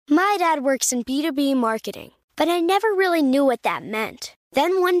My dad works in B2B marketing, but I never really knew what that meant.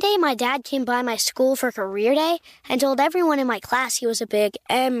 Then one day my dad came by my school for career day and told everyone in my class he was a big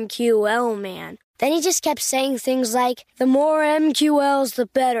MQL man. Then he just kept saying things like, the more MQLs, the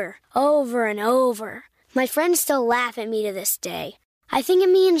better, over and over. My friends still laugh at me to this day. I think it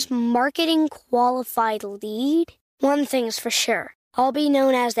means marketing qualified lead. One thing's for sure, I'll be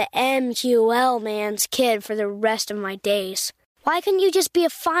known as the MQL man's kid for the rest of my days. Why couldn't you just be a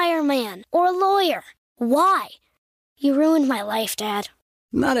fireman or a lawyer? Why? You ruined my life, Dad.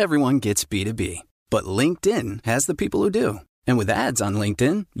 Not everyone gets B2B, but LinkedIn has the people who do. And with ads on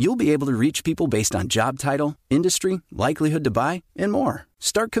LinkedIn, you'll be able to reach people based on job title, industry, likelihood to buy, and more.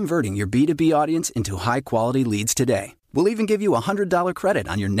 Start converting your B2B audience into high-quality leads today. We'll even give you a $100 credit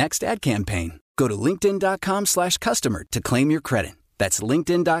on your next ad campaign. Go to linkedin.com/customer to claim your credit. That's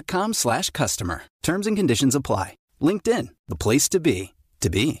linkedin.com/customer. Terms and conditions apply. LinkedIn, the place to be, to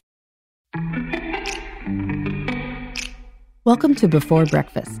be. Welcome to Before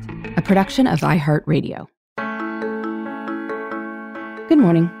Breakfast, a production of iHeartRadio. Good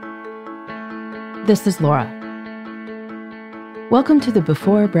morning. This is Laura. Welcome to the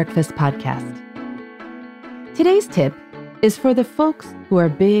Before Breakfast podcast. Today's tip is for the folks who are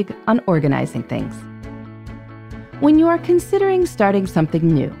big on organizing things. When you are considering starting something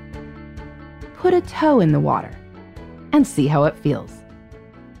new, put a toe in the water and see how it feels.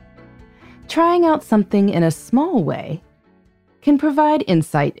 Trying out something in a small way can provide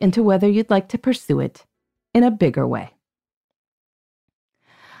insight into whether you'd like to pursue it in a bigger way.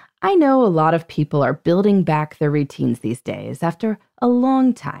 I know a lot of people are building back their routines these days after a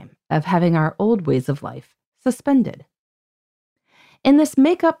long time of having our old ways of life suspended. In this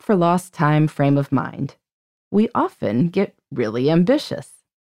make up for lost time frame of mind, we often get really ambitious.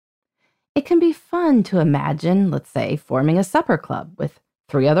 It can be fun to imagine, let's say, forming a supper club with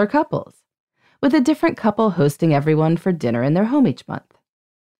 3 other couples, with a different couple hosting everyone for dinner in their home each month.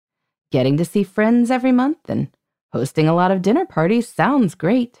 Getting to see friends every month and hosting a lot of dinner parties sounds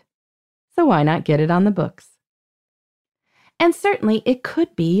great, so why not get it on the books? And certainly it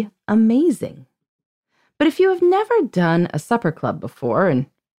could be amazing. But if you have never done a supper club before, and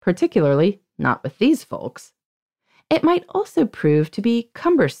particularly not with these folks, it might also prove to be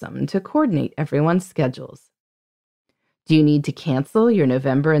cumbersome to coordinate everyone's schedules. Do you need to cancel your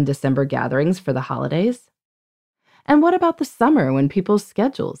November and December gatherings for the holidays? And what about the summer when people's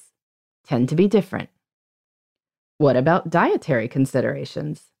schedules tend to be different? What about dietary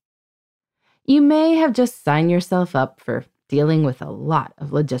considerations? You may have just signed yourself up for dealing with a lot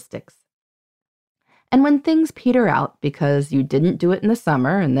of logistics. And when things peter out because you didn't do it in the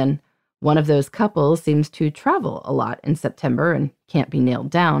summer and then one of those couples seems to travel a lot in September and can't be nailed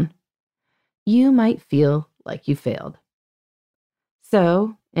down, you might feel like you failed.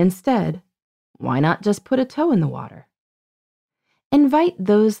 So, instead, why not just put a toe in the water? Invite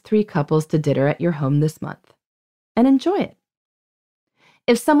those 3 couples to dinner at your home this month and enjoy it.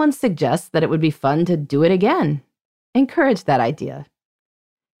 If someone suggests that it would be fun to do it again, encourage that idea.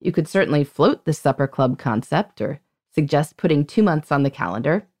 You could certainly float the supper club concept or suggest putting 2 months on the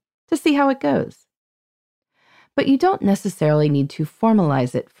calendar to see how it goes. But you don't necessarily need to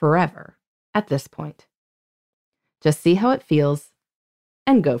formalize it forever at this point. Just see how it feels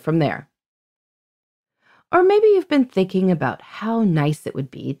and go from there. Or maybe you've been thinking about how nice it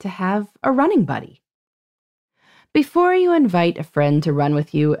would be to have a running buddy. Before you invite a friend to run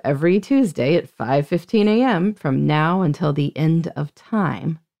with you every Tuesday at 5:15 a.m. from now until the end of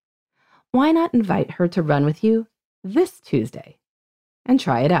time, why not invite her to run with you this Tuesday and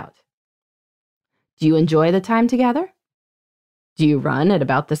try it out? Do you enjoy the time together? Do you run at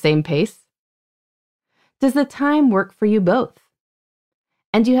about the same pace? Does the time work for you both?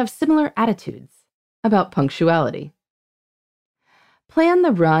 And do you have similar attitudes about punctuality? Plan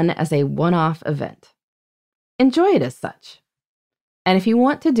the run as a one-off event. Enjoy it as such. And if you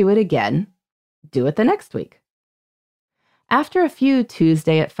want to do it again, do it the next week. After a few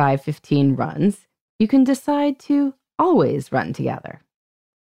Tuesday at 5:15 runs, you can decide to always run together.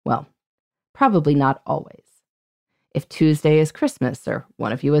 Well, probably not always. If Tuesday is Christmas or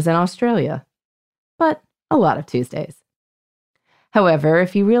one of you is in Australia, but a lot of Tuesdays. However,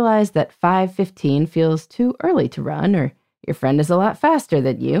 if you realize that 5:15 feels too early to run or your friend is a lot faster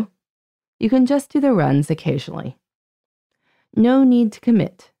than you can just do the runs occasionally. No need to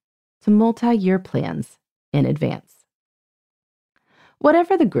commit to multi-year plans in advance.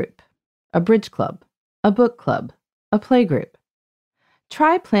 Whatever the group, a bridge club, a book club, a play group,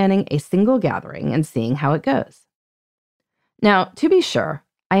 try planning a single gathering and seeing how it goes. Now, to be sure,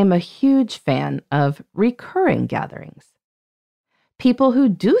 I am a huge fan of recurring gatherings. People who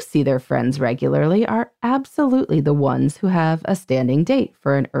do see their friends regularly are absolutely the ones who have a standing date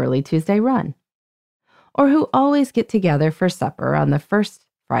for an early Tuesday run, or who always get together for supper on the first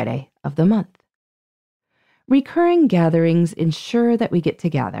Friday of the month. Recurring gatherings ensure that we get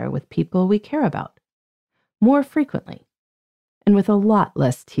together with people we care about more frequently and with a lot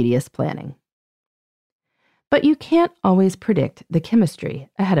less tedious planning. But you can't always predict the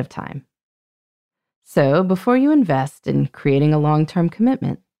chemistry ahead of time. So before you invest in creating a long-term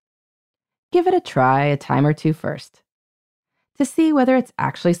commitment, give it a try a time or two first to see whether it's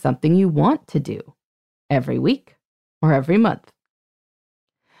actually something you want to do every week or every month.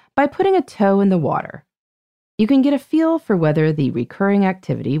 By putting a toe in the water, you can get a feel for whether the recurring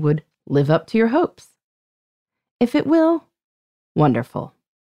activity would live up to your hopes. If it will, wonderful.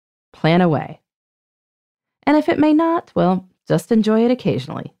 Plan away. And if it may not, well, just enjoy it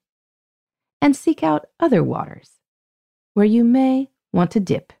occasionally. And seek out other waters where you may want to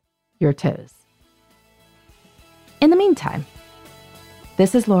dip your toes. In the meantime,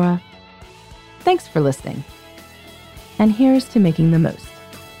 this is Laura. Thanks for listening. And here's to making the most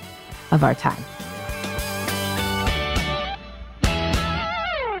of our time.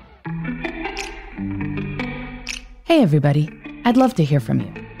 Hey everybody, I'd love to hear from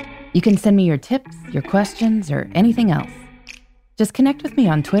you. You can send me your tips, your questions, or anything else. Just connect with me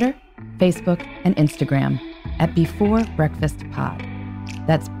on Twitter, Facebook, and Instagram at Before Breakfast Pod.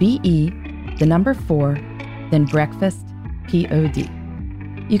 That's BE, the number 4, then breakfast, POD.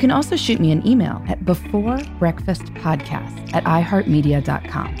 You can also shoot me an email at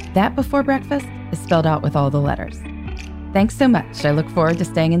beforebreakfastpodcast@iheartmedia.com. That Before Breakfast is spelled out with all the letters. Thanks so much. I look forward to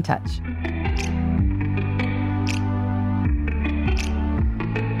staying in touch.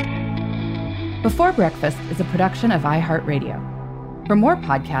 Before Breakfast is a production of iHeartRadio. For more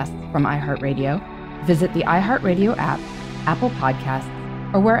podcasts from iHeartRadio, visit the iHeartRadio app, Apple Podcasts,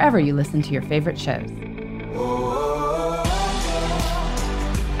 or wherever you listen to your favorite shows.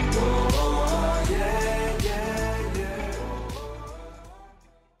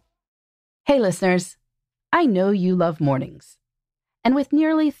 Hey listeners, I know you love mornings. And with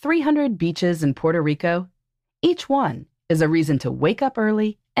nearly 300 beaches in Puerto Rico, each one is a reason to wake up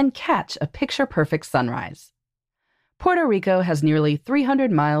early and catch a picture-perfect sunrise. Puerto Rico has nearly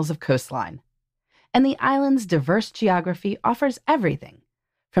 300 miles of coastline, and the island's diverse geography offers everything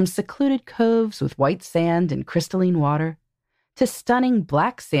from secluded coves with white sand and crystalline water to stunning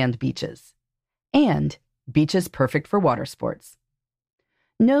black sand beaches and beaches perfect for water sports.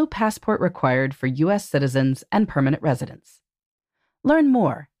 No passport required for U.S. citizens and permanent residents. Learn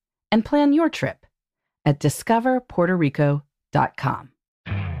more and plan your trip at discoverpuertorico.com.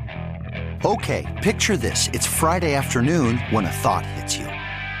 Okay, picture this. It's Friday afternoon when a thought hits you.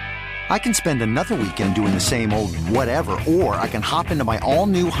 I can spend another weekend doing the same old whatever, or I can hop into my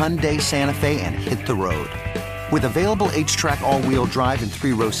all-new Hyundai Santa Fe and hit the road. With available H-Track all-wheel drive and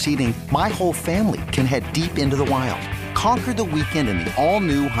 3-row seating, my whole family can head deep into the wild. Conquer the weekend in the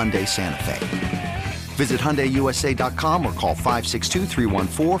all-new Hyundai Santa Fe. Visit HyundaiUSA.com or call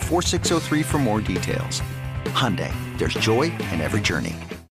 562-314-4603 for more details. Hyundai, there's joy in every journey.